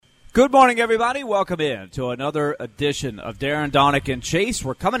Good morning, everybody. Welcome in to another edition of Darren, Donick, and Chase.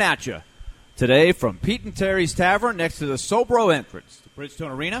 We're coming at you today from Pete and Terry's Tavern next to the Sobro entrance to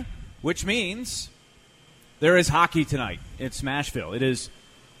Bridgestone Arena, which means there is hockey tonight in Smashville. It is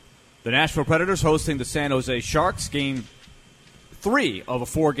the Nashville Predators hosting the San Jose Sharks, game 3 of a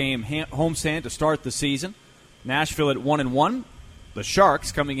 4-game homestand to start the season. Nashville at 1-1. The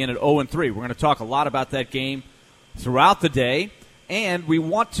Sharks coming in at 0-3. We're going to talk a lot about that game throughout the day. And we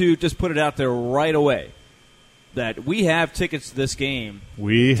want to just put it out there right away that we have tickets to this game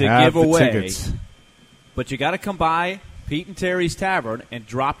to give away. Tickets. But you got to come by Pete and Terry's Tavern and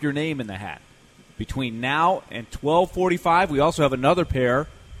drop your name in the hat. Between now and 12:45, we also have another pair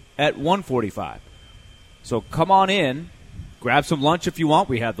at 1:45. So come on in, grab some lunch if you want.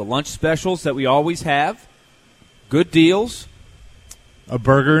 We have the lunch specials that we always have. Good deals. A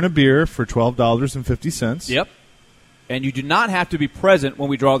burger and a beer for $12.50. Yep. And you do not have to be present when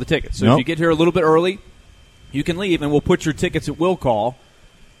we draw the tickets. So Nope. if you get here a little bit early, you can leave, and we'll put your tickets at will call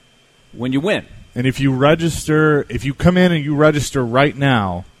when you win. And if you come in and you register right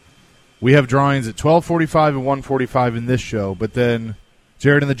now, we have drawings at 12:45 and 1:45 in this show, but then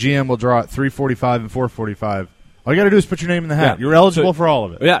Jared and the GM will draw at 3:45 and 4:45. All you got to do is put your name in the hat. Yeah. You're eligible for all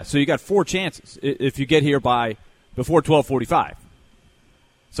of it. Yeah, so you got 4 chances if you get here before 12:45.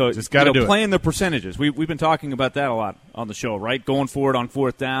 So just got to do it. Playing the percentages. We've been talking about that a lot on the show, right? Going for it on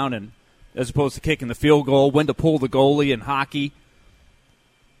 4th down, and as opposed to kicking the field goal, when to pull the goalie in hockey,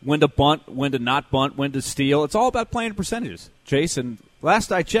 when to bunt, when to not bunt, when to steal. It's all about playing percentages, Chase. And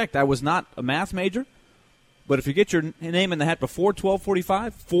last I checked, I was not a math major, but if you get your name in the hat before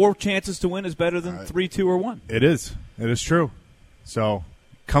 12:45, 4 chances to win is better than 3, 2, or 1. It is. It is true. So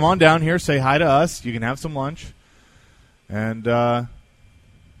come on down here, say hi to us. You can have some lunch, and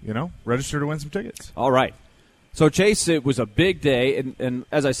register to win some tickets. All right. So, Chase, it was a big day, and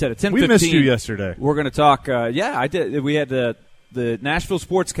as I said, at 10:15. We missed you yesterday. We're going to talk. I did. We had the Nashville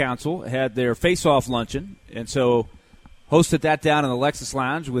Sports Council had their face-off luncheon, and so hosted that down in the Lexus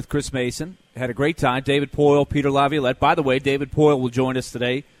Lounge with Chris Mason. Had a great time. David Poyle, Peter Laviolette. By the way, David Poyle will join us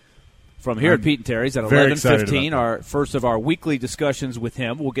today from here at Pete and Terry's at 11:15. Our first of our weekly discussions with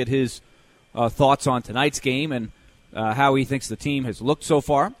him. We'll get his thoughts on tonight's game and how he thinks the team has looked so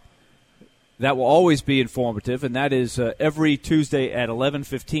far. That will always be informative, and that is every Tuesday at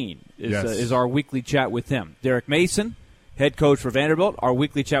 11:15 is our weekly chat with him. Derek Mason, head coach for Vanderbilt, our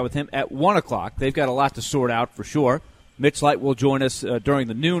weekly chat with him at 1 o'clock. They've got a lot to sort out for sure. Mitch Light will join us during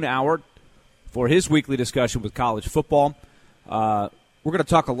the noon hour for his weekly discussion with college football. We're going to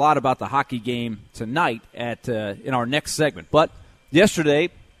talk a lot about the hockey game tonight in our next segment. But yesterday,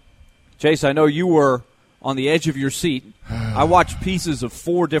 Chase, I know you were on the edge of your seat. I watched pieces of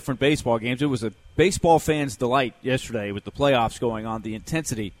 4 different baseball games. It was a baseball fan's delight yesterday with the playoffs going on. The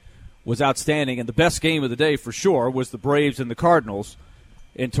intensity was outstanding, and the best game of the day for sure was the Braves and the Cardinals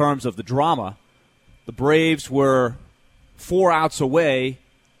in terms of the drama. The Braves were 4 outs away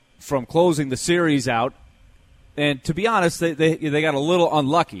from closing the series out, and to be honest, they got a little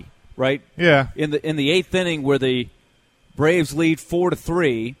unlucky, right? Yeah. In the 8th inning, where the Braves lead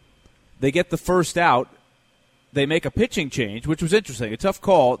 4-3, they get the first out. They make a pitching change, which was interesting. A tough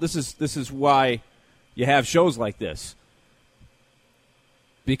call. This is why you have shows like this.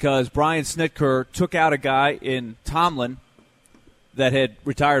 Because Brian Snitker took out a guy in Tomlin that had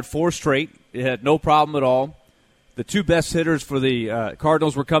retired 4 straight. It had no problem at all. The 2 best hitters for the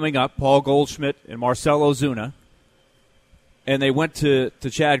Cardinals were coming up, Paul Goldschmidt and Marcell Ozuna. And they went to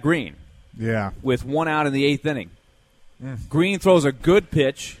Chad Green. Yeah. With 1 out in the 8th inning. Green throws a good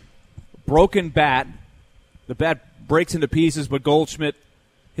pitch, broken bat. The bat breaks into pieces, but Goldschmidt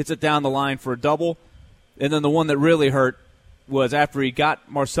hits it down the line for a double. And then the one that really hurt was after he got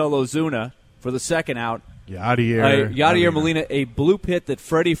Marcell Ozuna for the second out. Yadier Molina, a bloop hit that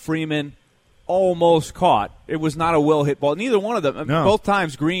Freddie Freeman almost caught. It was not a well-hit ball. Neither one of them. No. Both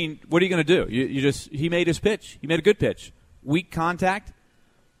times, Green, what are you going to do? He made his pitch. He made a good pitch. Weak contact,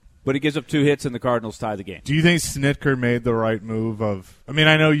 but he gives up 2 hits, and the Cardinals tie the game. Do you think Snitker made the right move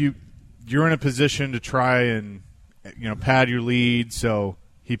I know you're in a position to try and pad your lead, so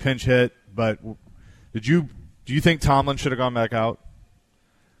he pinch hit, but do you think Tomlin should have gone back out?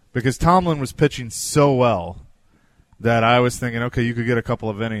 Because Tomlin was pitching so well that I was thinking, okay, you could get a couple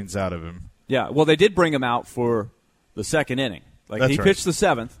of innings out of him. Yeah, well, they did bring him out for the 2nd inning. He pitched the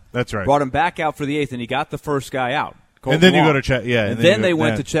 7th. That's right. Brought him back out for the 8th, and he got the first guy out. Colton and then Long. You go to Chad. Yeah, and then they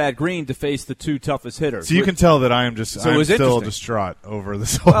went to Chad Green to face the 2 toughest hitters. So you can tell that I'm still distraught over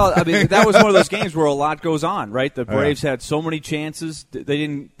this. Well, that was one of those games where a lot goes on, right? The Braves had so many chances.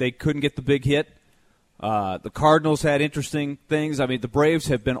 They couldn't get the big hit. The Cardinals had interesting things. I mean, the Braves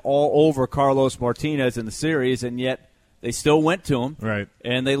have been all over Carlos Martinez in the series, and yet they still went to him. Right.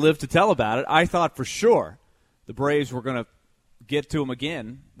 And they lived to tell about it. I thought for sure the Braves were going to get to him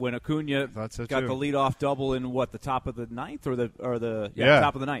again when Acuna got the leadoff double in the top of the ninth or the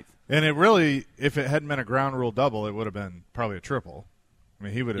top of the ninth. And it really, if it hadn't been a ground rule double, it would have been probably a triple. I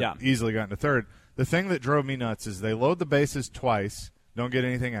mean, he would have easily gotten to third. The thing that drove me nuts is they load the bases twice, don't get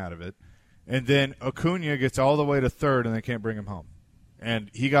anything out of it, and then Acuna gets all the way to third and they can't bring him home. And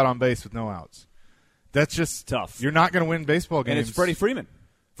he got on base with no outs. That's just tough. You're not going to win baseball games. And it's Freddie Freeman.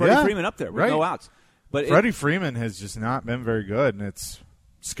 Freeman up there with no outs. But Freddie Freeman has just not been very good, and it's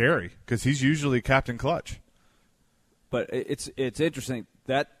scary because he's usually Captain Clutch. But it's interesting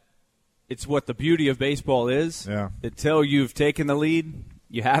that it's what the beauty of baseball is. Yeah. Until you've taken the lead,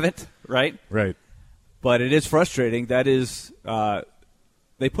 you haven't, right? Right. But it is frustrating. That is,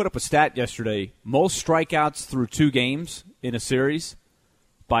 they put up a stat yesterday: most strikeouts through 2 games in a series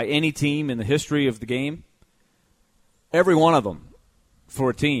by any team in the history of the game. Every one of them for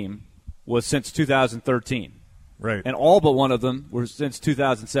a team was since 2013. Right. And all but one of them were since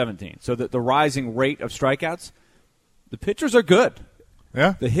 2017. So the rising rate of strikeouts, the pitchers are good.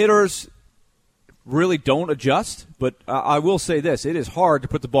 Yeah. The hitters really don't adjust, but I will say this. It is hard to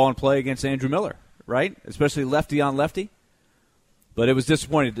put the ball in play against Andrew Miller, right? Especially lefty on lefty. But it was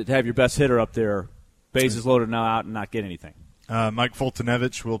disappointing to have your best hitter up there, bases loaded now out, and not get anything. Mike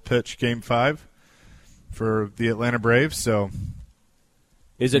Foltynewicz will pitch Game 5 for the Atlanta Braves, so...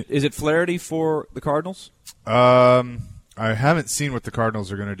 Is it Flaherty for the Cardinals? I haven't seen what the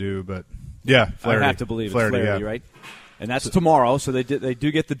Cardinals are going to do, but yeah, Flaherty. I have to believe Flaherty, right? And that's tomorrow, so they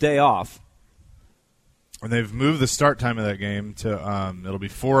do get the day off. And they've moved the start time of that game to it'll be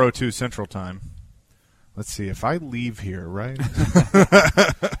 4:02 Central Time. Let's see if I leave here, right?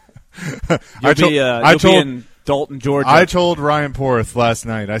 You'll be in Dalton, Georgia. I told Ryan Porth last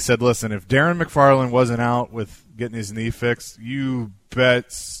night. I said, "Listen, if Darren McFarland wasn't out with getting his knee fixed, you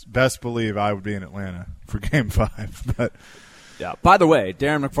best believe I would be in Atlanta for Game 5." But yeah. By the way,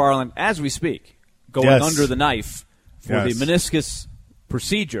 Darren McFarland, as we speak, going under the knife for the meniscus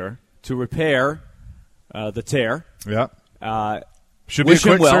procedure to repair the tear. Yeah. Should be a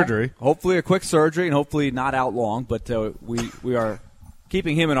quick surgery. Hopefully a quick surgery, and hopefully not out long. But we are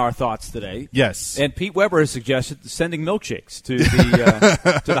keeping him in our thoughts today. Yes. And Pete Weber has suggested sending milkshakes to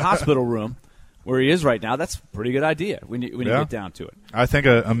the to the hospital room where he is right now. That's a pretty good idea when you get down to it. I think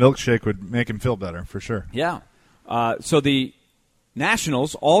a milkshake would make him feel better for sure. Yeah. So the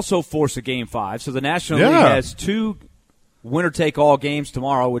Nationals also force a Game 5. So the National League has 2 winner-take-all games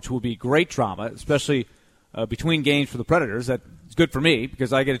tomorrow, which will be great drama, especially between games for the Predators. That's good for me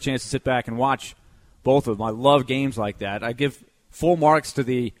because I get a chance to sit back and watch both of them. I love games like that. I give full marks to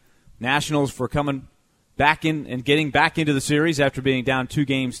the Nationals for coming back in and getting back into the series after being down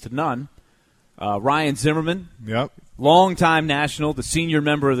 2-0. Ryan Zimmerman, longtime National, the senior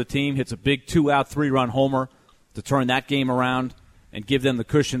member of the team, hits a big 2-out, 3-run homer to turn that game around and give them the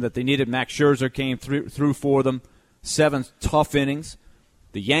cushion that they needed. Max Scherzer came through for them. 7 tough innings.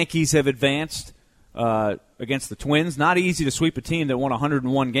 The Yankees have advanced against the Twins. Not easy to sweep a team that won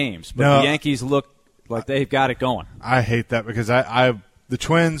 101 games, but the Yankees look like they've got it going. I hate that because the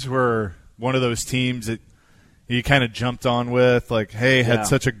Twins were one of those teams that you kind of jumped on with, like, hey, had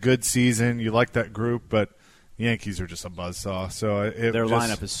such a good season. You like that group, but the Yankees are just a buzzsaw. So their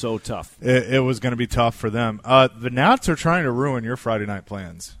lineup is so tough. It was going to be tough for them. The Nats are trying to ruin your Friday night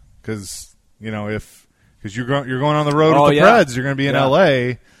plans because you're going on the road with the Preds. You're going to be in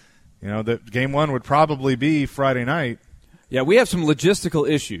L.A. The Game 1 would probably be Friday night. Yeah, we have some logistical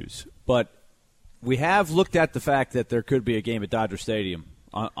issues, but we have looked at the fact that there could be a game at Dodger Stadium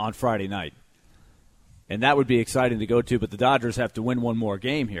on Friday night. And that would be exciting to go to, but the Dodgers have to win one more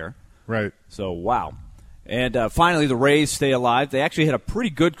game here. Right. So, wow. And finally, the Rays stay alive. They actually had a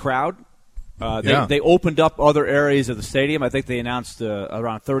pretty good crowd. They opened up other areas of the stadium. I think they announced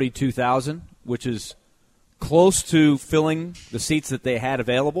around 32,000, which is close to filling the seats that they had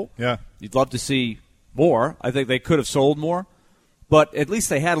available. Yeah. You'd love to see more. I think they could have sold more. But at least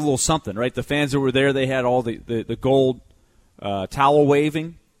they had a little something, right? The fans that were there, they had all the gold towel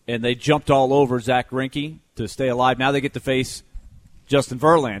waving, and they jumped all over Zach Greinke to stay alive. Now they get to face Justin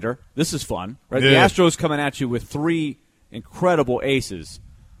Verlander. This is fun, right? Yeah. The Astros coming at you with 3 incredible aces.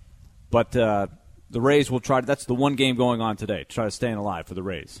 But the Rays will try – that's the one game going on today, try to stay alive for the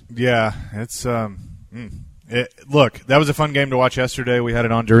Rays. Yeah, it's look, that was a fun game to watch yesterday. We had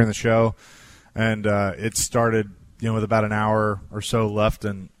it on during the show, and it started with about an hour or so left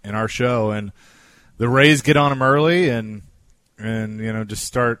in our show. And the Rays get on them early, and and just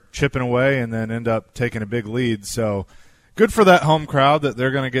start chipping away and then end up taking a big lead. So good for that home crowd that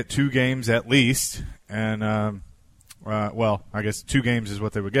they're going to get 2 games at least, and well, I guess 2 games is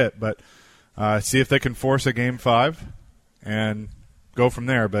what they would get, but see if they can force a Game 5 and go from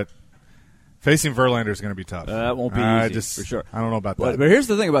there. But facing Verlander is going to be tough. That won't be easy, for sure. I don't know about that. But here's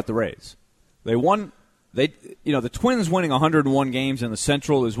the thing about the Rays. They won. The Twins winning 101 games in the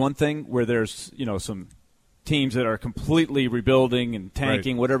Central is one thing, where there's some teams that are completely rebuilding and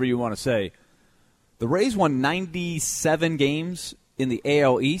tanking, right, whatever you want to say. The Rays won 97 games in the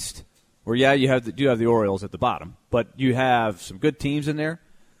AL East, where you have the Orioles at the bottom, but you have some good teams in there.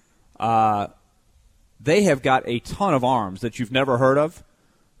 They have got a ton of arms that you've never heard of,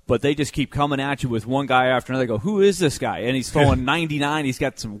 but they just keep coming at you with one guy after another. They go, who is this guy? And he's throwing 99. He's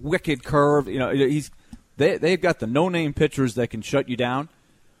got some wicked curve. They've got the no-name pitchers that can shut you down.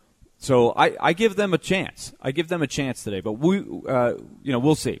 So I give them a chance. I give them a chance today, but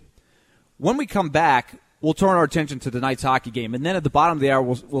we'll see. When we come back, we'll turn our attention to tonight's hockey game, and then at the bottom of the hour,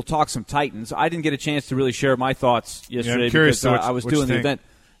 we'll talk some Titans. I didn't get a chance to really share my thoughts yesterday because I was doing the event,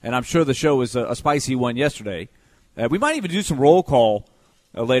 and I'm sure the show was a spicy one yesterday. We might even do some roll call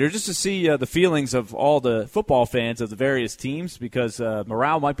later just to see the feelings of all the football fans of the various teams, because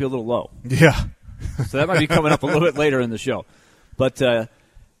morale might be a little low. Yeah. So that might be coming up a little bit later in the show. But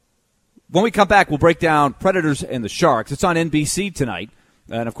when we come back, we'll break down Predators and the Sharks. It's on NBC tonight.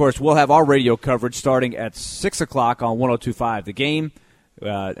 And, of course, we'll have our radio coverage starting at 6 o'clock on 102.5 The Game.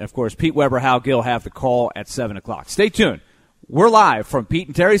 And, of course, Pete Weber, Hal Gill have the call at 7 o'clock. Stay tuned. We're live from Pete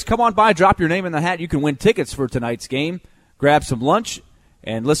and Terry's. Come on by, drop your name in the hat. You can win tickets for tonight's game. Grab some lunch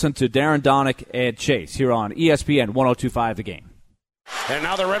and listen to Darren Donick and Chase here on ESPN 102.5 The Game. And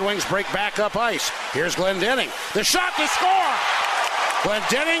now the Red Wings break back up ice. Here's Glendening. The shot to score!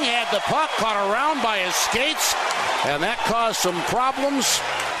 Glendening had the puck caught around by his skates, and that caused some problems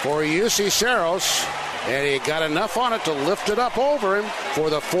for UC Saros. And he got enough on it to lift it up over him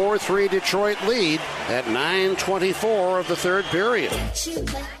for the 4-3 Detroit lead at 9:24 of the third period.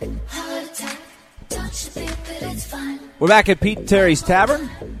 We're back at Pete and Terry's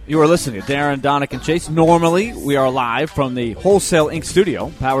Tavern. You are listening to Darren, Donick, and Chase. Normally, we are live from the Wholesale Inc.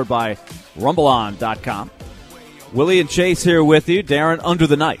 studio, powered by RumbleOn.com. Willie and Chase here with you. Darren under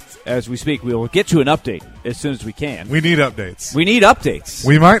the knife as we speak. We will get you an update as soon as we can. We need updates.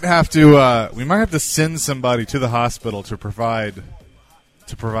 We might have to send somebody to the hospital to provide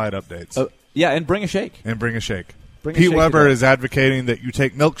updates. Yeah, and bring a shake. Pete Weber is advocating that you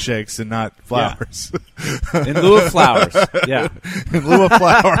take milkshakes and not flowers. Yeah. In lieu of flowers. Yeah. In lieu of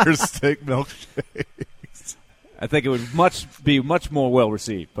flowers, take milkshakes. I think it would be much more well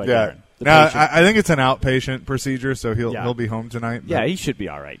received by Darren. Now, I think it's an outpatient procedure, so he'll be home tonight. Yeah, he should be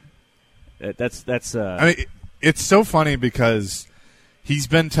all right. That's. I mean, it's so funny because he's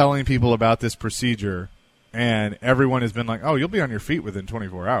been telling people about this procedure, and everyone has been like, "Oh, you'll be on your feet within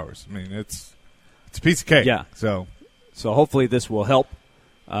 24 hours." I mean, it's a piece of cake. Yeah. So hopefully this will help.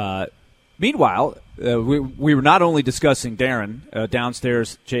 Meanwhile, we were not only discussing Darren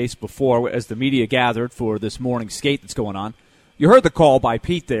downstairs, Chase, before as the media gathered for this morning's skate that's going on. You heard the call by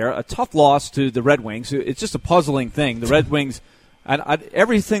Pete there. A tough loss to the Red Wings. It's just a puzzling thing. The Red Wings,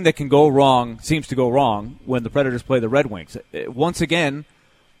 everything that can go wrong seems to go wrong when the Predators play the Red Wings. Once again,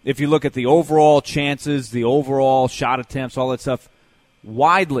 if you look at the overall chances, the overall shot attempts, all that stuff,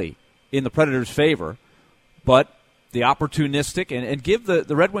 widely in the Predators' favor. But the opportunistic, and give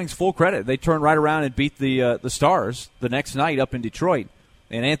the Red Wings full credit. They turned right around and beat the Stars the next night up in Detroit.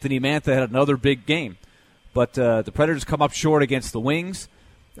 And Anthony Mantha had another big game. But the Predators come up short against the Wings.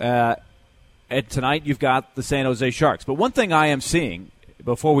 And tonight you've got the San Jose Sharks. But one thing I am seeing,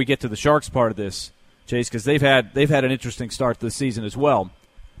 before we get to the Sharks part of this, Chase, because they've had an interesting start to the season as well,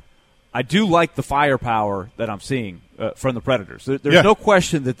 I do like the firepower that I'm seeing from the Predators. There's no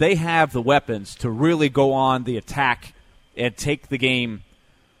question that they have the weapons to really go on the attack and take the game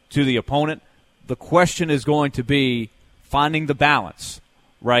to the opponent. The question is going to be finding the balance,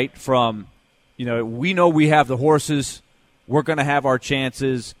 right, from – we know we have the horses. We're going to have our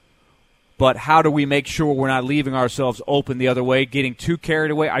chances. But how do we make sure we're not leaving ourselves open the other way, getting too carried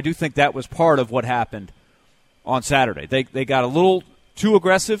away? I do think that was part of what happened on Saturday. They got a little too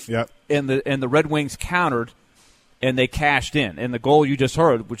aggressive, and the Red Wings countered, and they cashed in. And the goal you just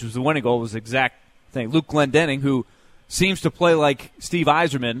heard, which was the winning goal, was the exact thing. Luke Glendening, who seems to play like Steve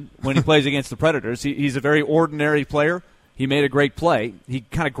Yzerman when he plays against the Predators. He's a very ordinary player. He made a great play. He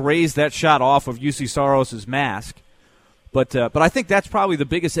kind of grazed that shot off of UC Saros' mask. But I think that's probably the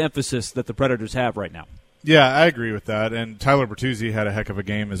biggest emphasis that the Predators have right now. Yeah, I agree with that. And Tyler Bertuzzi had a heck of a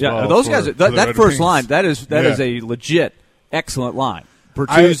game as well. Yeah, those guys. That first line, that is a legit excellent line.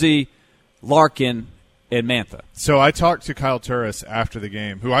 Bertuzzi, Larkin, and Mantha. So I talked to Kyle Turris after the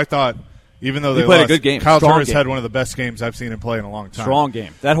game, who I thought, even though they played lost, a good game. Kyle Strong Turris game. had one of the best games I've seen him play in a long time. Strong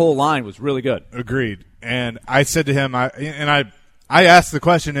game. That whole line was really good. Agreed. And I said to him, I asked the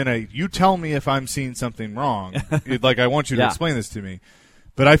question in a, you tell me if I'm seeing something wrong. Like, I want you to explain this to me.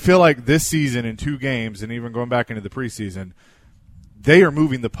 But I feel like this season in 2 games, and even going back into the preseason, they are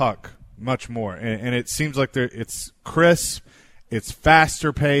moving the puck much more. And it seems like it's crisp, it's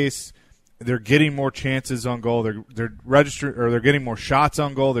faster pace. They're getting more chances on goal. They're registering, or they're getting more shots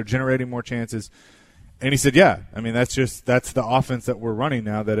on goal. They're generating more chances. And he said, "Yeah, I mean that's the offense that we're running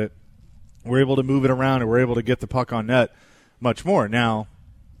now. We're able to move it around and we're able to get the puck on net much more." Now,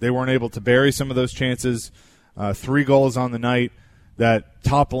 they weren't able to bury some of those chances. 3 goals on the night. That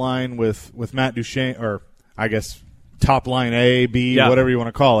top line with Matt Duchene, or I guess top line A, B, whatever you want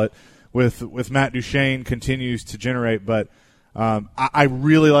to call it, with Matt Duchene continues to generate, but. I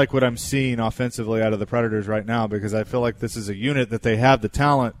really like what I'm seeing offensively out of the Predators right now, because I feel like this is a unit that they have the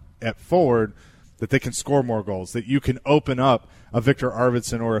talent at forward that they can score more goals, that you can open up a Victor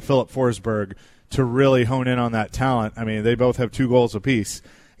Arvidsson or a Philip Forsberg to really hone in on that talent. I mean, they both have 2 goals apiece.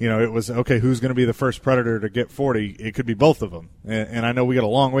 You know, it was, okay, who's going to be the first Predator to get 40? It could be both of them. And I know we got a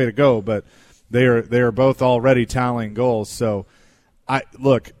long way to go, but they are both already tallying goals. So,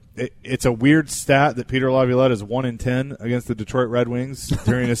 it's a weird stat that Peter Laviolette is 1-10 against the Detroit Red Wings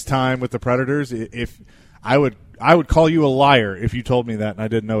during his time with the Predators. If I would call you a liar if you told me that and I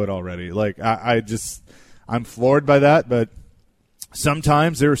didn't know it already. Like I'm floored by that. But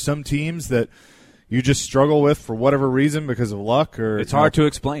sometimes there are some teams that you just struggle with for whatever reason because of luck, or it's hard to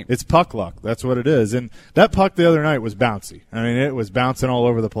explain. It's puck luck. That's what it is. And that puck the other night was bouncy. I mean, it was bouncing all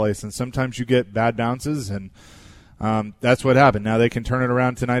over the place. And sometimes you get bad bounces and. That's what happened. Now they can turn it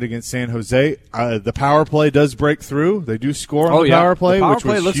around tonight against San Jose. The power play does break through. They do score on the power play, which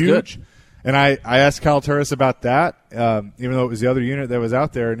was huge. Good. And I asked Kyle Turris about that, even though it was the other unit that was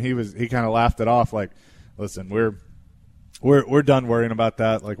out there, and he kind of laughed it off. Like, listen, we're done worrying about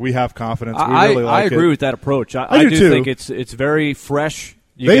that. Like, we have confidence. We really like it. I agree with that approach. I do too. Think it's very fresh.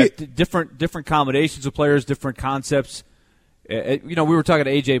 You got different combinations of players, different concepts. We were talking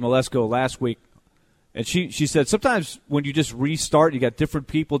to AJ Malesko last week. And she said sometimes when you just restart, you got different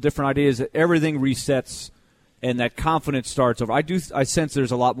people, different ideas, everything resets, and that confidence starts over. I sense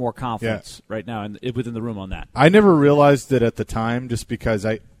there's a lot more confidence right now within the room on that. I never realized it at the time, just because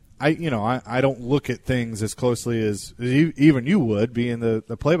I don't look at things as closely as even you would, being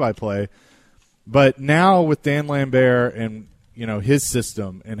the play-by-play. But now with Dan Lambert and his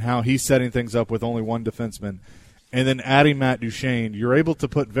system and how he's setting things up with only one defenseman. And then adding Matt Duchene, you're able to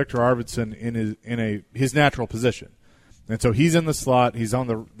put Victor Arvidsson in his natural position. And so he's in the slot, he's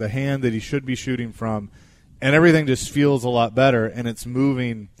on the hand that he should be shooting from, and everything just feels a lot better, and it's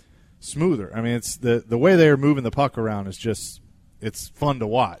moving smoother. I mean, it's the way they are moving the puck around is just, it's fun to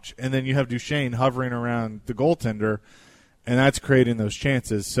watch. And then you have Duchene hovering around the goaltender, and that's creating those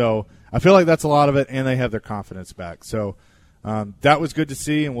chances. So I feel like that's a lot of it, and they have their confidence back. So that was good to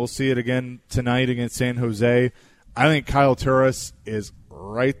see, and we'll see it again tonight against San Jose. I think Kyle Turris is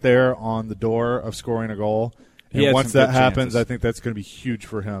right there on the door of scoring a goal. And once that happens, I think that's going to be huge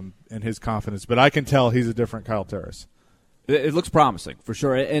for him and his confidence. But I can tell he's a different Kyle Turris. It looks promising, for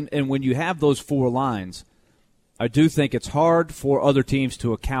sure. And when you have those 4 lines, I do think it's hard for other teams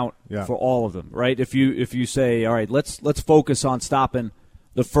to account for all of them, right? If you say, all right, let's focus on stopping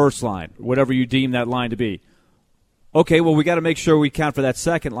the first line, whatever you deem that line to be. Okay, well, we got to make sure we count for that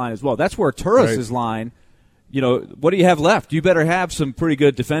second line as well. That's where Turris's line – what do you have left? You better have some pretty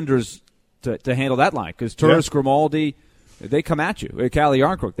good defenders to handle that line, because Turris, Grimaldi, they come at you. Calle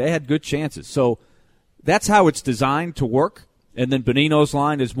Yarncrook, they had good chances. So that's how it's designed to work. And then Bonino's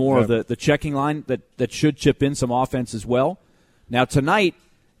line is more of the checking line that should chip in some offense as well. Now, tonight,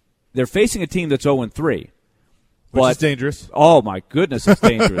 they're facing a team that's 0-3. Which is dangerous. Oh, my goodness, it's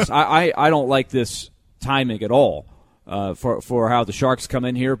dangerous. I don't like this timing at all. For how the Sharks come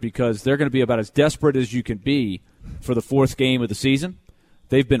in here, because they're going to be about as desperate as you can be for the 4th game of the season.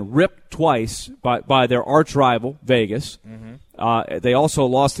 They've been ripped twice by their arch rival Vegas. Mm-hmm. They also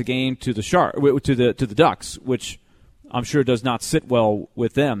lost the game to the to the Ducks, which I'm sure does not sit well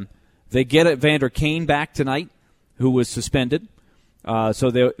with them. They get Evander Kane back tonight, who was suspended,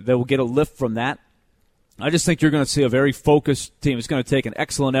 so they will get a lift from that. I just think you're going to see a very focused team. It's going to take an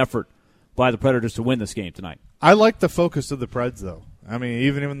excellent effort by the Predators to win this game tonight. I like the focus of the Preds, though. I mean,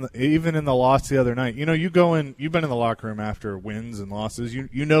 even in the loss the other night, you've been in the locker room after wins and losses.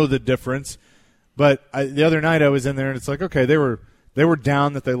 You know the difference. But the other night I was in there, and it's like, okay, they were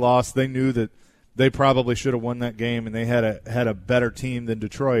down that they lost. They knew that they probably should have won that game, and they had a better team than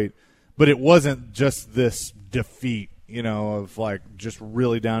Detroit. But it wasn't just this defeat, of like just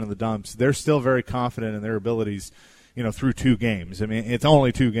really down in the dumps. They're still very confident in their abilities, through 2 games. I mean, it's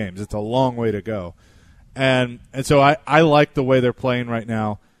only 2 games. It's a long way to go. And so I like the way they're playing right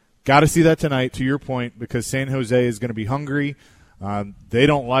now. Got to see that tonight, to your point, because San Jose is going to be hungry. They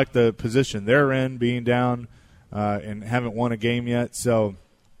don't like the position they're in, being down and haven't won a game yet. So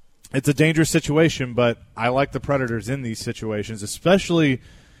it's a dangerous situation, but I like the Predators in these situations, especially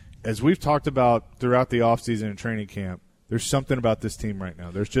as we've talked about throughout the offseason and training camp. There's something about this team right now.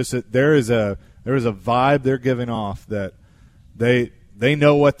 There's just there is a vibe they're giving off that they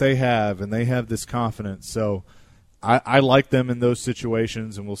know what they have, and they have this confidence. So I like them in those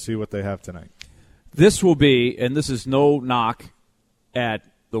situations, and we'll see what they have tonight. This will be, and this is no knock at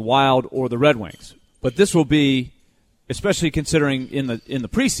the Wild or the Red Wings, but this will be, especially considering in the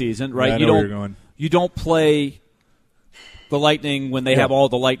preseason, right? Yeah, I know where you're going. You don't play the Lightning when they have all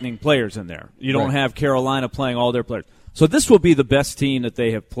the Lightning players in there. You don't have Carolina playing all their players. So this will be the best team that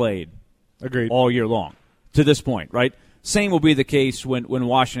they have played all year long to this point, right? Same will be the case when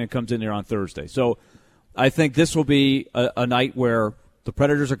Washington comes in there on Thursday. So I think this will be a night where the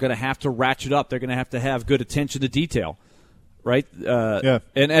Predators are going to have to ratchet up. They're going to have good attention to detail, right?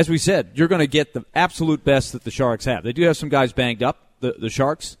 And as we said, you're going to get the absolute best that the Sharks have. They do have some guys banged up, the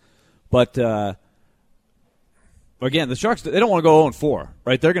Sharks, but again, the Sharks, they don't want to go 0-4,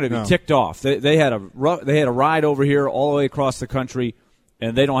 right? They're going to be ticked off. They had a ride over here all the way across the country,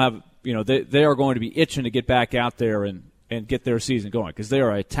 and they don't have, they are going to be itching to get back out there and get their season going because they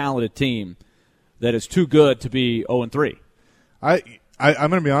are a talented team that is too good to be 0-3. I'm going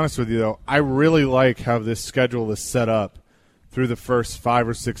to be honest with you, though. I really like how this schedule is set up through the first 5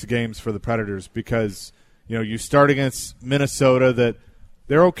 or 6 games for the Predators because, you start against Minnesota that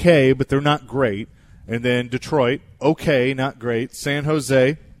they're okay, but they're not great. And then Detroit, okay, not great. San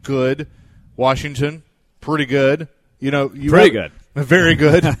Jose, good. Washington, pretty good. Good. Very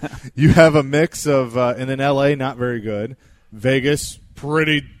good. You have a mix of, and then L.A., not very good. Vegas,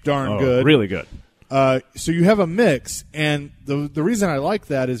 pretty darn good. Really good. So you have a mix, and the reason I like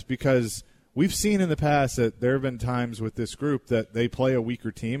that is because we've seen in the past that there have been times with this group that they play a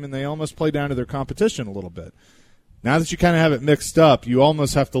weaker team and they almost play down to their competition a little bit. Now that you kind of have it mixed up, you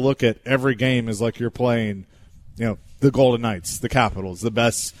almost have to look at every game as like you're playing, the Golden Knights, the Capitals, the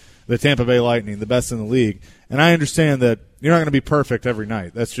best, the Tampa Bay Lightning, the best in the league. And I understand that you're not going to be perfect every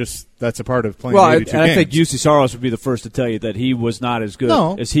night. That's a part of playing 82 games. I think UC Saros would be the first to tell you that he was not as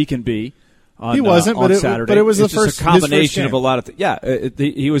good as he can be. He wasn't, on but Saturday. It was it's the first just a combination game. of a lot of things. Yeah,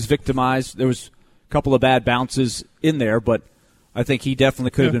 he was victimized. There was a couple of bad bounces in there, but I think he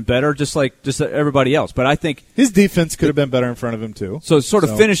definitely could have been better, just like everybody else. But I think his defense could have been better in front of him too. So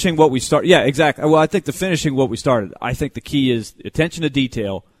finishing what we started. Yeah, exactly. Well, I think the finishing what we started. I think the key is attention to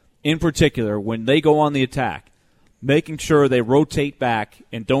detail. In particular, when they go on the attack, making sure they rotate back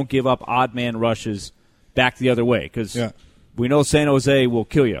and don't give up odd man rushes back the other way because we know San Jose will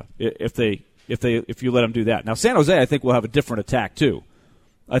kill you if you let them do that. Now San Jose, I think, will have a different attack too.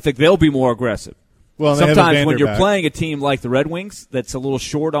 I think they'll be more aggressive. Well, sometimes when you're playing a team like the Red Wings that's a little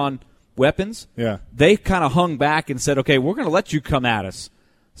short on weapons, they kind of hung back and said, okay, we're going to let you come at us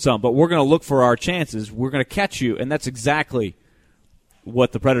some, but we're going to look for our chances. We're going to catch you, and that's exactly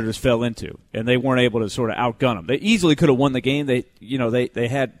what the Predators fell into, and they weren't able to sort of outgun them. They easily could have won the game. They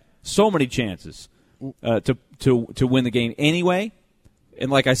had so many chances to win the game anyway,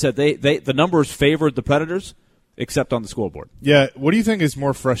 and like I said, the numbers favored the Predators except on the scoreboard. Yeah, what do you think is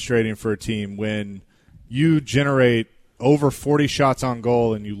more frustrating for a team when you generate over 40 shots on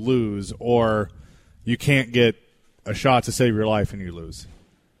goal and you lose, or you can't get a shot to save your life and you lose?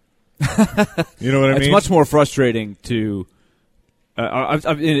 You know what I mean? It's much more frustrating to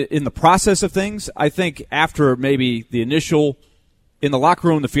in the process of things. I think after maybe the initial in the locker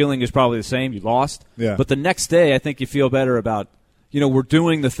room, the feeling is probably the same. You lost. Yeah. But the next day, I think you feel better about, we're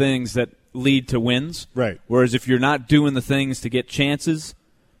doing the things that lead to wins. Right. Whereas if you're not doing the things to get chances,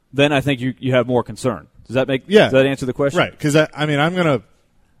 then I think you have more concern. Does that does that answer the question? Right. Because I'm gonna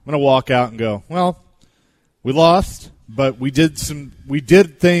walk out and go, well, we lost, but we did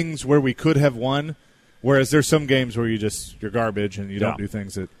things where we could have won. Whereas there's some games where you're garbage and you don't do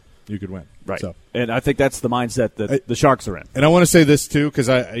things that you could win. Right. So. And I think that's the mindset that the Sharks are in. And I want to say this too, because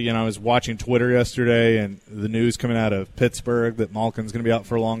I was watching Twitter yesterday and the news coming out of Pittsburgh that Malkin's going to be out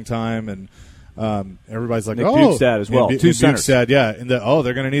for a long time, and everybody's like, Nick Bukestad as well. Two centers. Bukestad, and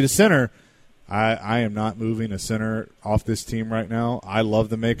they're going to need a center. I am not moving a center off this team right now. I love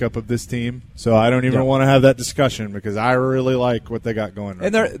the makeup of this team, so I don't even want to have that discussion because I really like what they got going.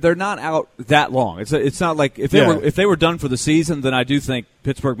 And they're not out that long. It's not like if they were done for the season, then I do think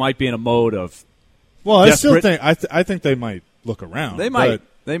Pittsburgh might be in a mode of. Well, I still think I think they might look around. They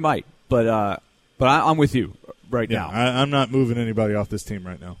might, but I'm with you now. I'm not moving anybody off this team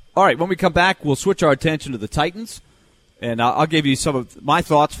right now. All right, when we come back, we'll switch our attention to the Titans. And I'll give you some of my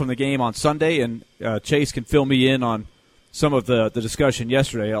thoughts from the game on Sunday, and Chase can fill me in on some of the discussion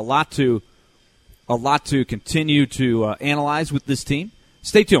yesterday. A lot to continue to analyze with this team.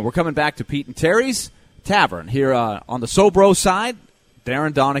 Stay tuned. We're coming back to Pete and Terry's Tavern here on the Sobro side.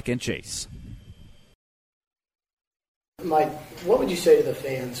 Darren, Donick, and Chase. Mike, what would you say to the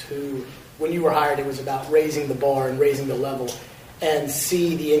fans who, when you were hired, it was about raising the bar and raising the level, and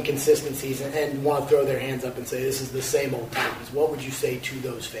see the inconsistencies and want to throw their hands up and say, this is the same old Titans? What would you say to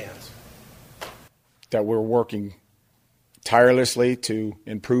those fans? That we're working tirelessly to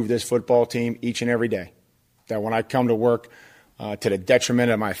improve this football team each and every day. That when I come to work to the detriment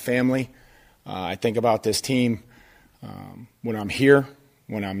of my family, I think about this team when I'm here,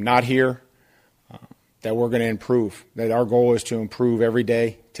 when I'm not here, that we're going to improve. That our goal is to improve every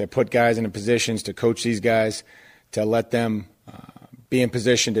day, to put guys in positions, to coach these guys, to let them be in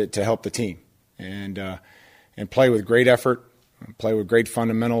position to help the team and play with great effort, play with great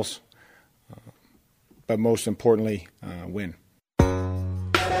fundamentals, but most importantly, win.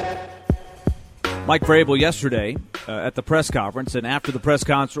 Mike Vrabel yesterday at the press conference, and after the press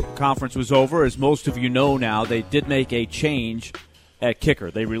conference was over, as most of you know now, they did make a change at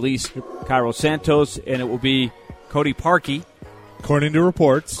kicker. They released Cairo Santos, and it will be Cody Parkey. According to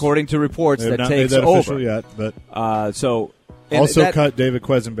reports, that not takes made that over official yet, but also cut David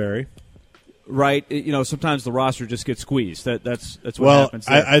Quesenberry. Right, sometimes the roster just gets squeezed. That's what happens.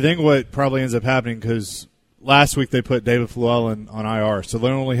 I think what probably ends up happening, because last week they put David Fluellen on IR, so they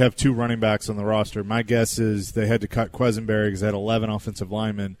only have 2 running backs on the roster. My guess is they had to cut Quesenberry because they had 11 offensive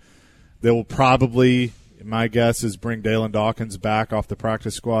linemen. They will probably, my guess is, bring Dalen Dawkins back off the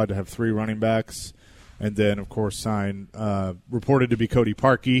practice squad to have 3 running backs. And then, of course, sign reported to be Cody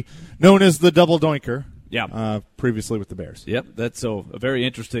Parkey, known as the Double Doinker. Yeah, previously with the Bears. Yep, that's a very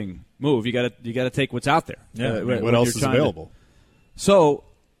interesting move. You got to take what's out there. Yeah, what else is available? So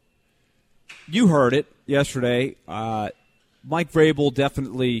you heard it yesterday. Mike Vrabel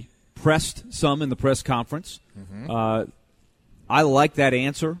definitely pressed some in the press conference. Mm-hmm. I like that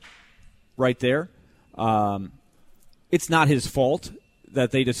answer right there. It's not his fault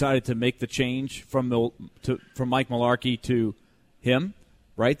that they decided to make the change from Mike Mularkey to him.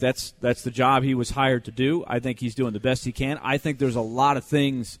 Right, that's the job he was hired to do. I think he's doing the best he can. I think there's a lot of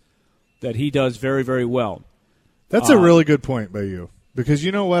things that he does very, very well. That's a really good point by you, because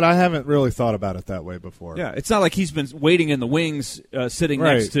you know what? I haven't really thought about it that way before. Yeah, it's not like he's been waiting in the wings, sitting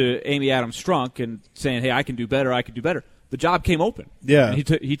next to Amy Adams Strunk and saying, "Hey, I can do better. I can do better." The job came open. Yeah, and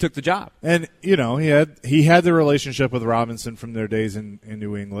he took the job. And he had the relationship with Robinson from their days in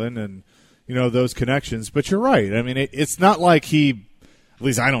New England, and those connections. But you're right. I mean, it's not like he. At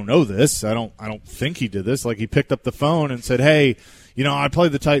least I don't know this. I don't think he did this. Like, he picked up the phone and said, "Hey, I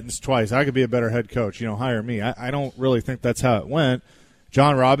played the Titans twice. I could be a better head coach. Hire me." I don't really think that's how it went.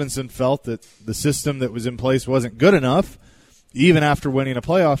 John Robinson felt that the system that was in place wasn't good enough, even after winning a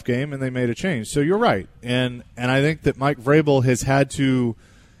playoff game, and they made a change. So you're right, and I think that Mike Vrabel he's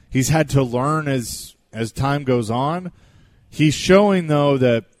had to learn as time goes on. He's showing, though,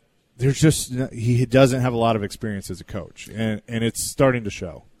 that he doesn't have a lot of experience as a coach, and it's starting to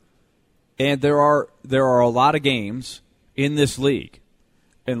show. And there are a lot of games in this league,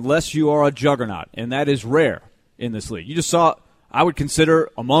 unless you are a juggernaut, and that is rare in this league. You just saw, I would consider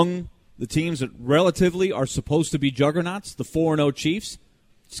among the teams that relatively are supposed to be juggernauts, the 4-0 Chiefs,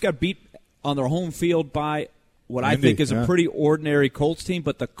 just got beat on their home field by what I think is a pretty ordinary Colts team,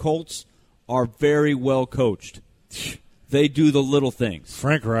 but the Colts are very well coached. They do the little things.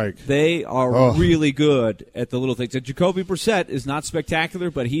 Frank Reich. They are really good at the little things. And Jacoby Brissett is not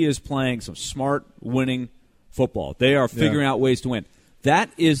spectacular, but he is playing some smart, winning football. They are figuring out ways to win. That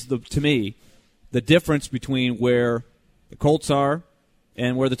is, to me, the difference between where the Colts are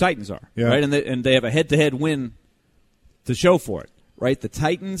and where the Titans are. Yeah. Right? And they have a head-to-head win to show for it. Right? The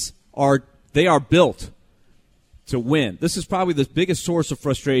Titans are built to win. This is probably the biggest source of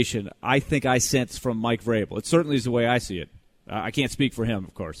frustration I think I sense from Mike Vrabel. It certainly is the way I see it. I can't speak for him,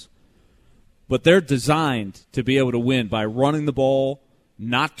 of course. But they're designed to be able to win by running the ball,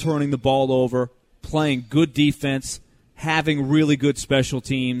 not turning the ball over, playing good defense, having really good special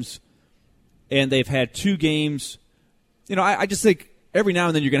teams. And they've had 2 games. I just think every now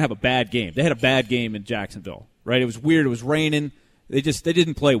and then you're going to have a bad game. They had a bad game in Jacksonville, right? It was weird. It was raining. They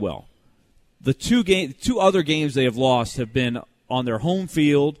didn't play well. The two other games they have lost have been on their home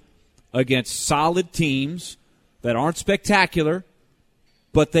field against solid teams that aren't spectacular,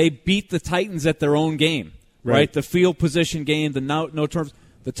 but they beat the Titans at their own game, right? The field position game, the no turnovers.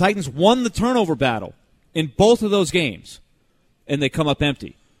 The Titans won the turnover battle in both of those games, and they come up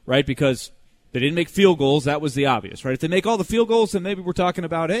empty, right? Because they didn't make field goals. That was the obvious, right? If they make all the field goals, then maybe we're talking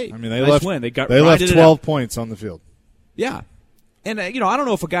about, hey, I mean, they nice left, win. They left 12 points on the field. Yeah. And, I don't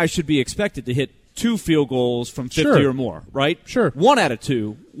know if a guy should be expected to hit 2 field goals from 50 or more, right? Sure. 1 out of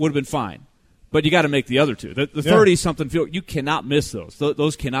 2 would have been fine. But you got to make the other 2. The 30-something field, you cannot miss those.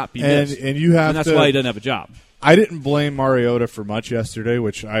 Those cannot be missed. And you have that's why he doesn't have a job. I didn't blame Mariota for much yesterday,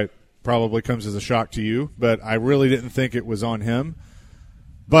 which probably comes as a shock to you, but I really didn't think it was on him.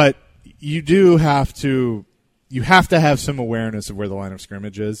 But you do have to have some awareness of where the line of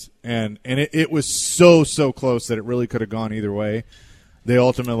scrimmage is, and it was so close that it really could have gone either way. They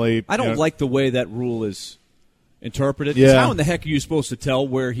ultimately, I don't like the way that rule is interpreted. Yeah. How in the heck are you supposed to tell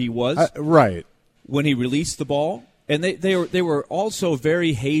where he was right when he released the ball? And they were also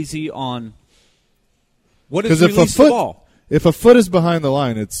very hazy on what is release the ball. If a foot is behind the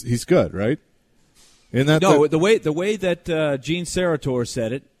line, he's good, right? The way that Gene Sarator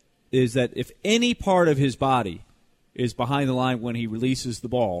said it is that if any part of his body is behind the line when he releases the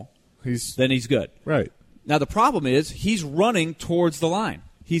ball, then he's good. Right. Now, the problem is he's running towards the line.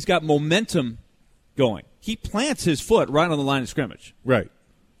 He's got momentum going. He plants his foot right on the line of scrimmage. Right.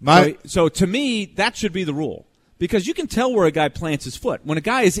 So to me, that should be the rule. Because you can tell where a guy plants his foot. When a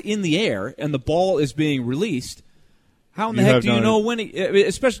guy is in the air and the ball is being released, how in the heck do you know when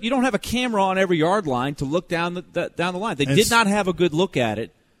especially, you don't have a camera on every yard line to look down the line. They did not have a good look at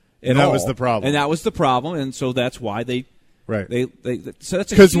it at all. That was the problem. And that was the problem, and so that's why they right. So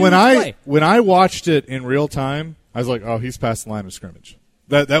that's a huge play. When I watched it in real time, I was like, oh, he's past the line of scrimmage.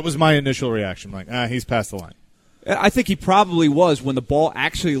 That was my initial reaction. Like, he's past the line. I think he probably was when the ball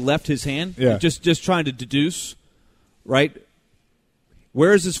actually left his hand. Yeah. Just trying to deduce, right?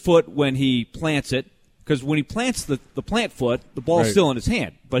 Where is his foot when he plants it? Because when he plants the plant foot, the ball's still in his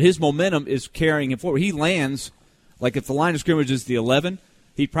hand. But his momentum is carrying him forward. He lands, like if the line of scrimmage is the 11,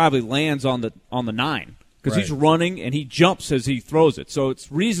 he probably lands on the 9. Because he's running and he jumps as he throws it. So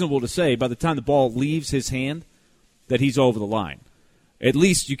it's reasonable to say by the time the ball leaves his hand that he's over the line. At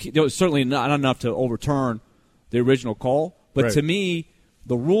least certainly not enough to overturn the original call. But to me,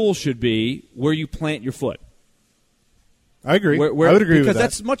 the rule should be where you plant your foot. I agree. I would agree with that. Because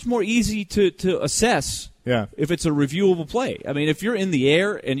that's much more easy to assess if it's a reviewable play. I mean, if you're in the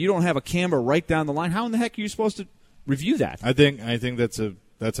air and you don't have a camera right down the line, how in the heck are you supposed to review that? I think that's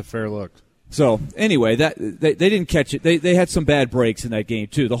a fair look. So, anyway, that they didn't catch it. They had some bad breaks in that game,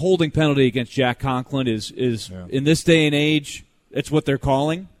 too. The holding penalty against Jack Conklin is in this day and age, it's what they're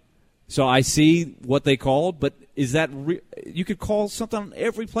calling. So I see what they called, but is that you could call something on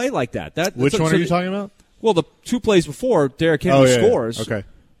every play like that. Which one are you talking about? Well, the 2 plays before, Derrick Henry scores. Okay.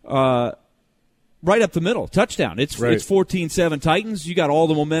 Right up the middle, touchdown. It's 14-7 Titans. You got all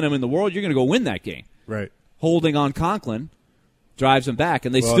the momentum in the world. You're going to go win that game. Right. Holding on Conklin drives them back,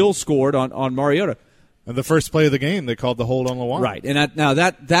 and they still scored on Mariota. And the first play of the game, they called the hold on Lewan. Right. And now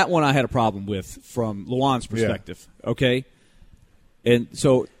that one I had a problem with from Lewan's perspective. Yeah. Okay? And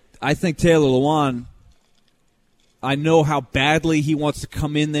so I think Taylor Lewan, I know how badly he wants to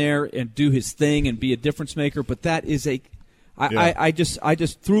come in there and do his thing and be a difference maker, but that is I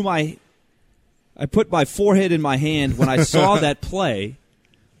just threw I put my forehead in my hand when I saw that play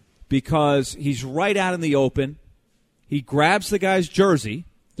because he's right out in the open. He grabs the guy's jersey.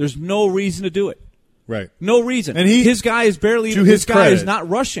 There's no reason to do it. Right. No reason. And his guy is barely. His guy is not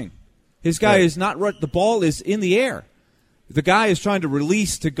rushing. His guy is not. The ball is in the air. The guy is trying to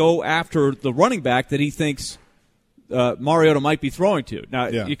release to go after the running back that he thinks Mariota might be throwing to. Now,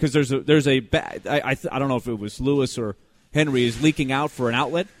 because there's a I don't know if it was Lewis or Henry is leaking out for an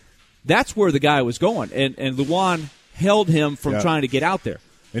outlet. That's where the guy was going, and Lewan held him from trying to get out there.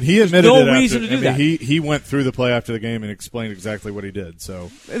 And he admitted There's no reason to do that. He went through the play after the game and explained exactly what he did.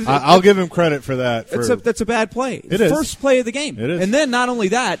 So I'll give him credit for that. That's a bad play. It is. First play of the game. It is. And then not only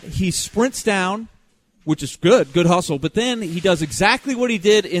that, he sprints down, which is good hustle, but then he does exactly what he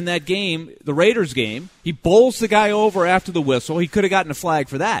did in that game, the Raiders game. He bowls the guy over after the whistle. He could have gotten a flag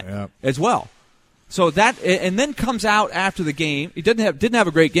for that as well. So that, and then comes out after the game. He didn't have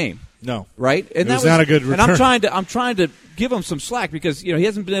a great game. No. Right? And it was not a good return. And I'm trying to give him some slack because he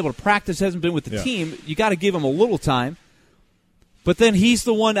hasn't been able to practice, hasn't been with the team. You got to give him a little time. But then he's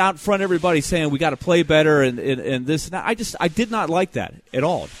the one out in front of everybody saying we got to play better and this and that. I did not like that at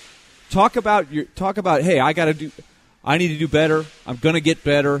all. Talk about hey, I need to do better. I'm going to get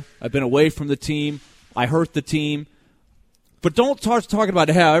better. I've been away from the team. I hurt the team. But don't start talking about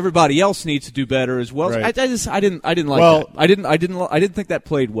how everybody else needs to do better as well. Right. I didn't like that. I didn't think that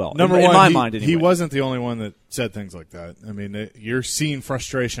played well. Number in one, my mind anyway. He wasn't the only one that said things like that. I mean, you're seeing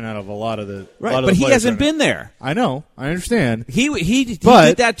frustration out of a lot of the but he hasn't been there. I know. I understand. He did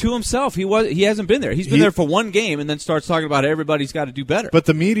that to himself. He hasn't been there. He's been there for one game and then starts talking about everybody's got to do better. But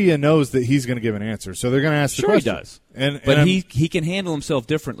the media knows that he's going to give an answer, so they're going to ask the question. Sure, he does. But he can handle himself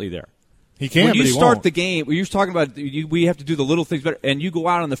differently there. He can, when you but he start won't. the game, when you're talking about we have to do the little things better, and you go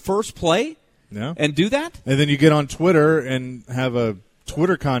out on the first play and do that? And then you get on Twitter and have a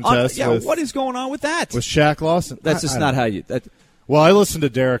Twitter contest. What is going on with that? With Shaq Lawson. That's just not how you... Well, I listened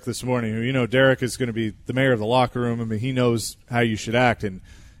to Derek this morning. Derek is going to be the mayor of the locker room. I mean, he knows how you should act, and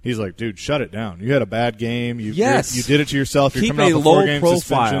he's like, dude, shut it down. You had a bad game. You did it to yourself. You're Keep coming a off a low 4-game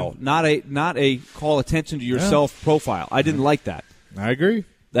profile, suspension. not a call attention to yourself profile. I didn't like that. I agree.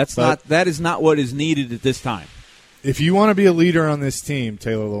 That is not what is needed at this time. If you want to be a leader on this team,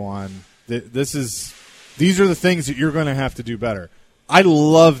 Taylor Lewan, these are the things that you're going to have to do better. I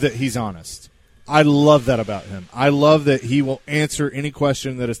love that he's honest. I love that about him. I love that he will answer any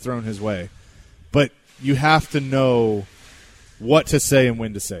question that is thrown his way. But you have to know what to say and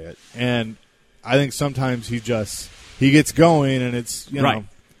when to say it. And I think sometimes he gets going and it's,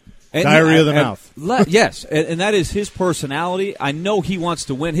 diarrhea of the mouth. Yes, and that is his personality. I know he wants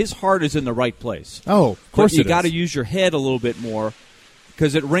to win. His heart is in the right place. Oh, of course, you got to use your head a little bit more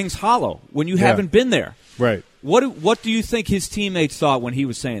because it rings hollow when you haven't been there. Right. What do you think his teammates thought when he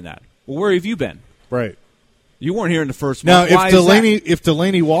was saying that? Well, where have you been? Right. You weren't here in the first now, month. If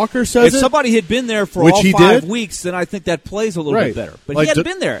Delaney Walker says if somebody had been there for all 5 weeks, then I think that plays a little bit better. But he hadn't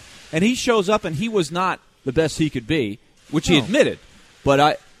been there, and he shows up, and he was not the best he could be, which he admitted. But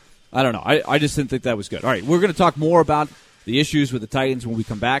I don't know. I just didn't think that was good. All right, we're going to talk more about the issues with the Titans when we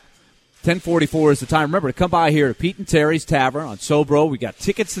come back. 10:44 is the time. Remember to come by here to Pete and Terry's Tavern on Sobro. We got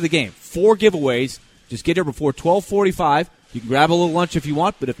tickets to the game. 4 giveaways. Just get here before 12:45. You can grab a little lunch if you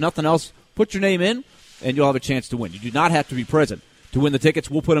want, but if nothing else, put your name in, and you'll have a chance to win. You do not have to be present to win the tickets.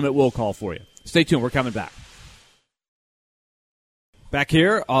 We'll put them at will call for you. Stay tuned. We're coming back. Back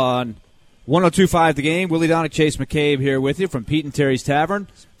here on 102.5 The Game. Willie Donick, Chase McCabe here with you from Pete and Terry's Tavern.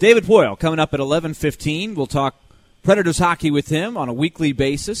 David Poyle coming up at 11:15. We'll talk Predators hockey with him on a weekly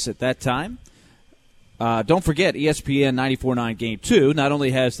basis at that time. Don't forget, ESPN 94.9 Game 2 not only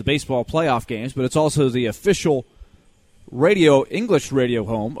has the baseball playoff games, but it's also the official English radio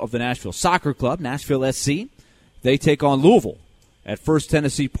home of the Nashville Soccer Club, Nashville SC. They take on Louisville at First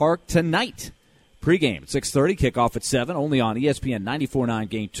Tennessee Park tonight. Pre-game at 6:30, kickoff at 7, only on ESPN 94.9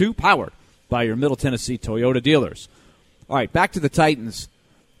 Game 2, powered by your Middle Tennessee Toyota dealers. All right, back to the Titans,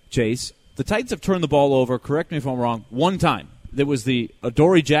 Chase. The Titans have turned the ball over, correct me if I'm wrong, one time. There was the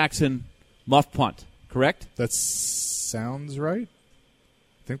Adoree Jackson muff punt, correct? That sounds right.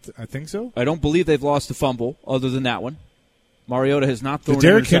 I think so. I don't believe they've lost a fumble other than that one. Mariota has not thrown Did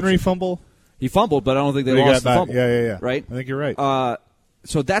Derrick an interception. Henry fumble? He fumbled, but I don't think they lost the fumble. Yeah. Right? I think you're right.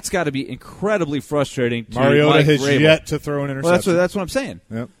 So that's got to be incredibly frustrating to Mariota Mike has Vrabel. yet to throw an interception. Well, that's what I'm saying.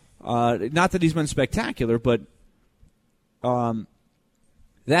 Yep. Not that he's been spectacular, but that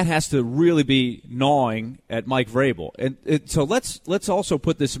has to really be gnawing at Mike Vrabel. And so let's also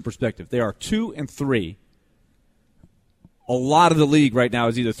put this in perspective. They are 2-3. A lot of the league right now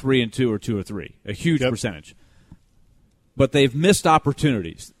is either 3-2 or 2-3, a huge percentage. But they've missed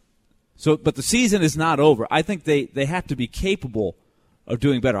opportunities. But the season is not over. I think they have to be capable of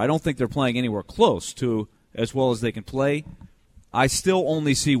doing better. I don't think they're playing anywhere close to as well as they can play. I still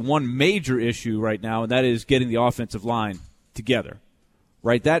only see one major issue right now, and that is getting the offensive line together.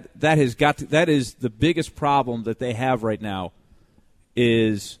 Right? That is the biggest problem that they have right now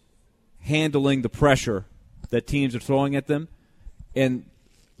is handling the pressure that teams are throwing at them. And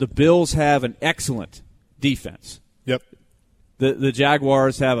the Bills have an excellent defense. Yep. The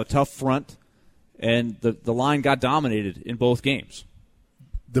Jaguars have a tough front, and the line got dominated in both games.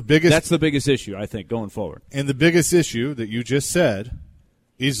 That's the biggest issue, I think, going forward. And the biggest issue that you just said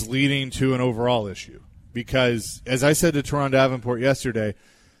is leading to an overall issue. Because, as I said to Teron Davenport yesterday,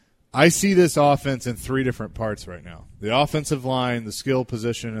 I see this offense in 3 different parts right now. The offensive line, the skill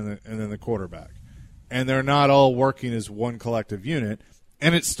position, and then the quarterback. And they're not all working as one collective unit,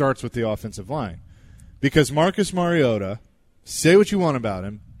 and it starts with the offensive line. Because Marcus Mariota, say what you want about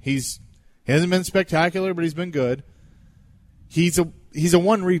him, he hasn't been spectacular, but he's been good. He's a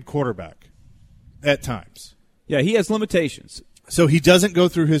one-read quarterback at times. Yeah, he has limitations. So he doesn't go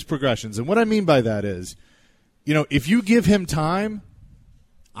through his progressions. And what I mean by that is, if you give him time,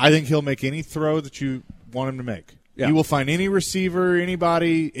 I think he'll make any throw that you want him to make. Yeah. He will find any receiver,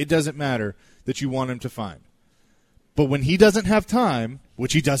 anybody, it doesn't matter, that you want him to find. But when he doesn't have time,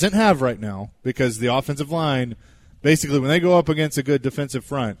 which he doesn't have right now, because the offensive line, basically when they go up against a good defensive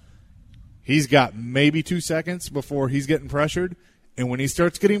front, he's got maybe 2 seconds before he's getting pressured. And when he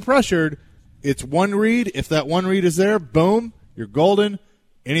starts getting pressured, it's one read. If that one read is there, boom, you're golden.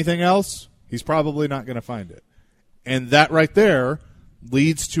 Anything else, he's probably not going to find it. And that right there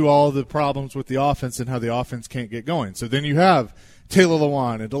leads to all the problems with the offense and how the offense can't get going. So then you have Taylor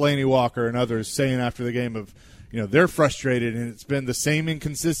Lewan and Delanie Walker and others saying after the game of, they're frustrated and it's been the same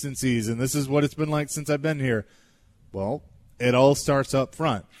inconsistencies and this is what it's been like since I've been here. Well, it all starts up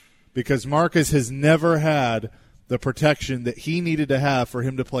front because Marcus has never had the protection that he needed to have for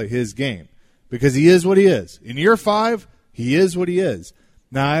him to play his game because he is what he is. In year 5, he is what he is.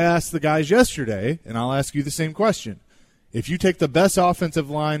 Now, I asked the guys yesterday, and I'll ask you the same question. If you take the best offensive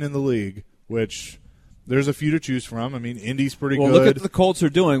line in the league, which there's a few to choose from. I mean, Indy's pretty good. Well, look at what the Colts are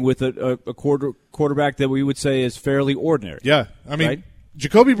doing with a quarterback that we would say is fairly ordinary. Yeah. I mean, right?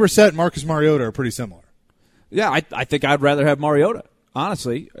 Jacoby Brissett and Marcus Mariota are pretty similar. Yeah, I think I'd rather have Mariota,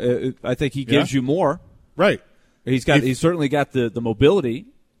 honestly. I think he gives you more. Right. He's certainly got the mobility.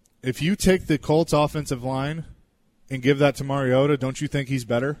 If you take the Colts offensive line and give that to Mariota, don't you think he's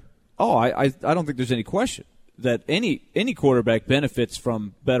better? Oh, I don't think there's any question that any quarterback benefits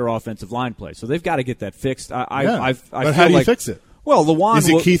from better offensive line play. So they've got to get that fixed. But how do you fix it? Well, Lewan is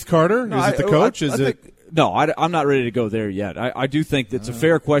it Keith Carter? No, is it the coach? I'm not ready to go there yet. I do think it's a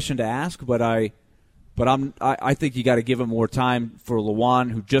fair question to ask, but I think you got to give him more time for Lewan,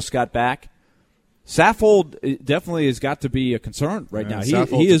 who just got back. Saffold definitely has got to be a concern right now.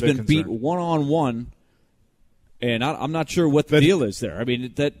 He has been beat one-on-one, and I'm not sure what the deal is there. I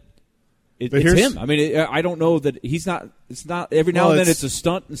mean, it's him. I mean, I don't know that he's not. It's not every now and then it's a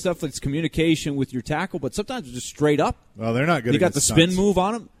stunt and stuff. It's communication with your tackle, but sometimes it's just straight up. Well, they're not good. You got the stunts. spin move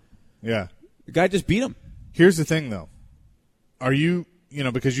on him. Yeah, the guy just beat him. Here's the thing, though. Are you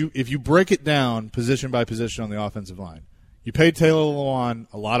because if you break it down position by position on the offensive line, you paid Taylor Lewan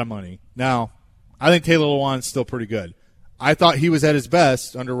a lot of money. Now, I think Taylor Lewan's still pretty good. I thought he was at his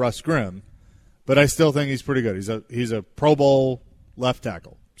best under Russ Grimm, but I still think he's pretty good. He's a Pro Bowl left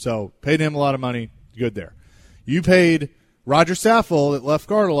tackle. So paid him a lot of money. Good there. You paid Roger Saffold at left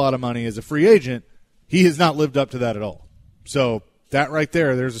guard a lot of money as a free agent. He has not lived up to that at all. So that right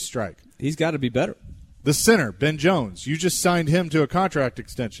there's a strike. He's got to be better. The center, Ben Jones, you just signed him to a contract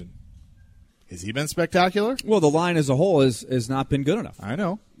extension. Has he been spectacular? Well, the line as a whole has not been good enough. I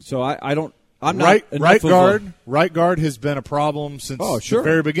know. So I don't. I'm right not right guard has been a problem since the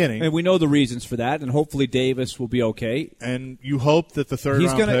very beginning. And we know the reasons for that, and hopefully Davis will be okay. And you hope that the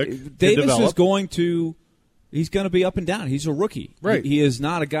third-round pick Davis develop. is going to – he's going to be up and down. He's a rookie. Right. He is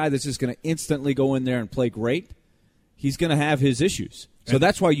not a guy that's just going to instantly go in there and play great. He's going to have his issues. So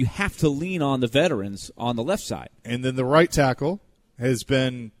that's why you have to lean on the veterans on the left side. And then the right tackle has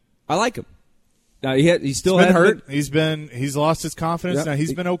been – I like him. Now he still been hurt. He's lost his confidence. Yep. Now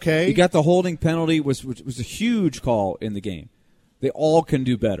he's been okay. He got the holding penalty, which was a huge call in the game. They all can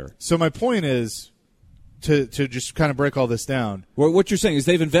do better. So my point is to just kind of break all this down. Well, what you're saying is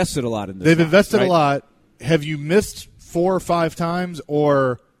they've invested a lot in this. They've invested a lot. Have you missed 4 or 5 times,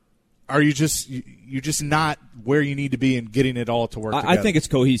 or are you just not where you need to be and getting it all to work together? I think it's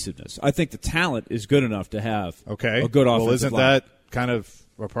cohesiveness. I think the talent is good enough to have a good offensive line. Well, isn't that kind of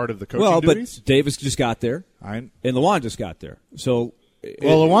a part of the coaching duties? But Davis just got there, and Lewan just got there. So,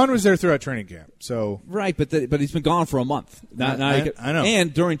 Lewan was there throughout training camp. So right, but he's been gone for a month. I know.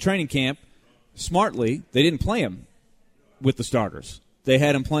 And during training camp, smartly, they didn't play him with the starters. They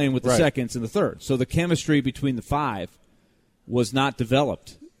had him playing with the seconds and the thirds. So the chemistry between the 5 was not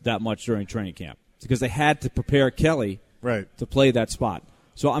developed that much during training camp because they had to prepare Kelly to play that spot.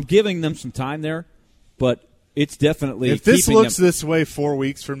 So I'm giving them some time there, but it's definitely if this looks this way 4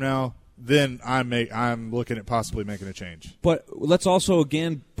 weeks from now, then I'm looking at possibly making a change. But let's also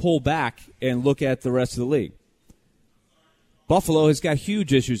again pull back and look at the rest of the league. Buffalo has got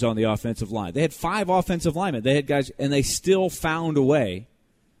huge issues on the offensive line. They had 5 offensive linemen. They had guys, and they still found a way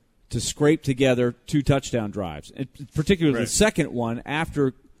to scrape together 2 touchdown drives. And particularly the second one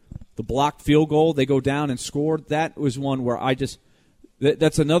after the blocked field goal, they go down and scored. That was one where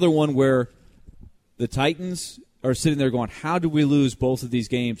that's another one where the Titans are sitting there going, how do we lose both of these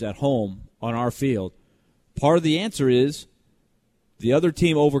games at home on our field? Part of the answer is the other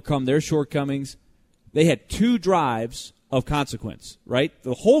team overcome their shortcomings. They had 2 drives of consequence, right?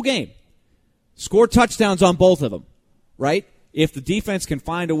 The whole game. Scored touchdowns on both of them, right? if the defense can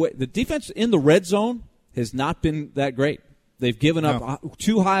find a way, the defense in the red zone has not been that great. They've given up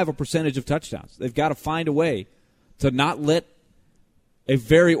too high of a percentage of touchdowns. They've got to find a way to not let a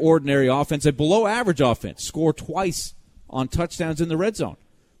very ordinary offense, a below-average offense, score twice on touchdowns in the red zone.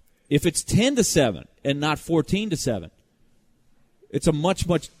 If it's 10-7 and not 14-7, it's a much,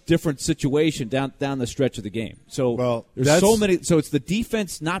 much different situation down the stretch of the game. So there's so many. So it's the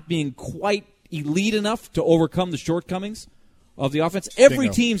defense not being quite elite enough to overcome the shortcomings of the offense. Every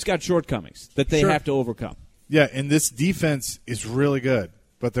team's got shortcomings that they have to overcome. Yeah, and this defense is really good,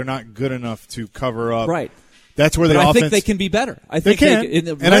 but they're not good enough to cover up. Right. That's where the offense. I think they can be better. I think they can, in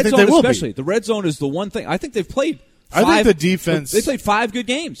the and red I think zone they will especially. be. The red zone is the one thing. I think they've played. I think the defense. They played 5 good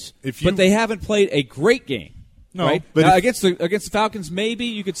games, but they haven't played a great game. No, right? but now, against the Falcons, maybe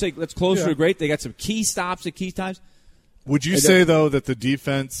you could say that's closer to great. They got some key stops at key times. Would you say though that the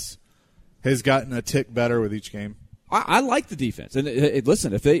defense has gotten a tick better with each game? I like the defense, and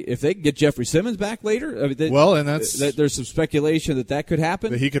listen, if they can get Jeffrey Simmons back later, I mean, there's some speculation that could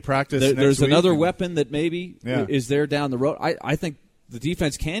happen. That he could practice. There's another weapon that maybe is there down the road. I think the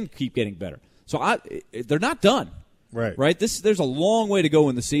defense can keep getting better. So they're not done. Right. There's a long way to go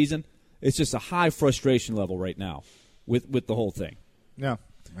in the season. It's just a high frustration level right now with the whole thing. Yeah,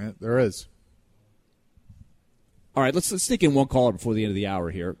 there is. All right, let's sneak in one caller before the end of the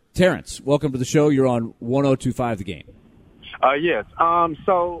hour here. Terrence, welcome to the show. You're on 102.5 The Game. Yes.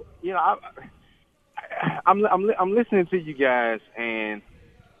 So I'm listening to you guys, and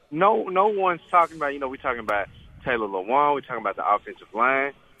no one's talking about. We're talking about Taylor Lewan. We're talking about the offensive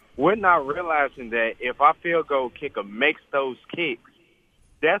line. We're not realizing that if our field goal kicker makes those kicks,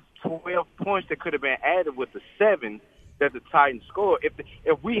 that's 12 points that could have been added with the 7 that the Titans score.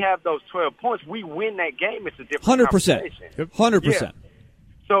 If we have those 12 points, we win that game. It's a different 100%. 100%. Yeah.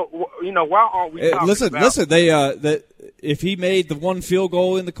 So why aren't we? Listen. They if he made the one field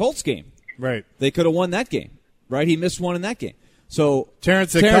goal in the Colts game, right, they could have won that game. Right, he missed one in that game. So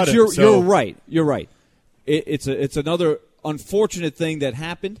Terrence, you're right. You're right. It's another unfortunate thing that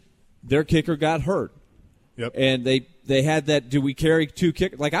happened. Their kicker got hurt. Yep. And they had that. Do we carry 2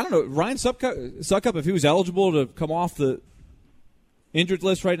 kickers? Like, I don't know. Ryan Suckup, if he was eligible to come off the injured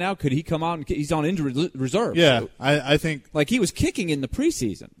list right now, could he come out and he's on injured reserve? Yeah, so, I think like he was kicking in the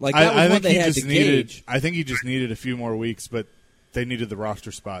preseason. Like that was when they had to gauge. I think he just needed a few more weeks, but they needed the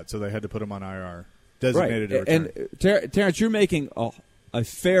roster spot, so they had to put him on IR, designated to return. And Terrence, you're making a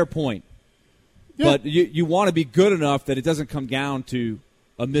fair point, but you want to be good enough that it doesn't come down to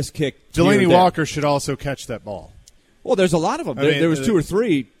a missed kick. Delaney Walker should also catch that ball. Well, there's a lot of them. There was 2 or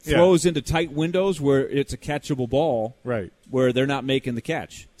 3 throws into tight windows where it's a catchable ball, right? Where they're not making the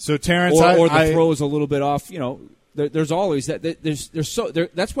catch. So Terrence, or the throw is a little bit off. There's always that.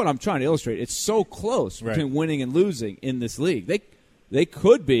 That's what I'm trying to illustrate. It's so close between winning and losing in this league. They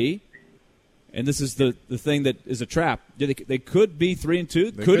could be, and this is the thing that is a trap. They could be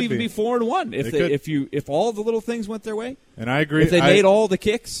 3-2. Could even be 4-1 if all the little things went their way. And I agree. If they made all the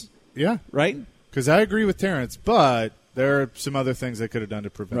kicks, right. Because I agree with Terrence, but there are some other things they could have done to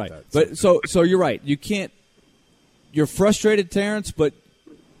prevent that. But so you're right. You can't. You're frustrated, Terrence, but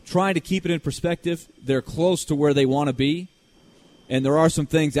trying to keep it in perspective, they're close to where they want to be, and there are some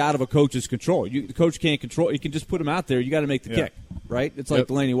things out of a coach's control. The coach can't control. You can just put them out there. You got to make the kick, right? It's like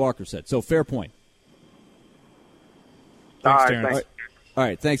Delaney Walker said. So fair point. Thanks, Terrence. All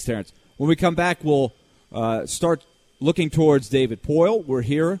right, thanks, Terrence. When we come back, we'll start looking towards David Poile. We're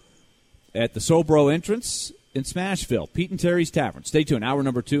here at the Sobro entrance in Smashville, Pete and Terry's Tavern. Stay tuned. Hour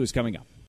number 2 is coming up.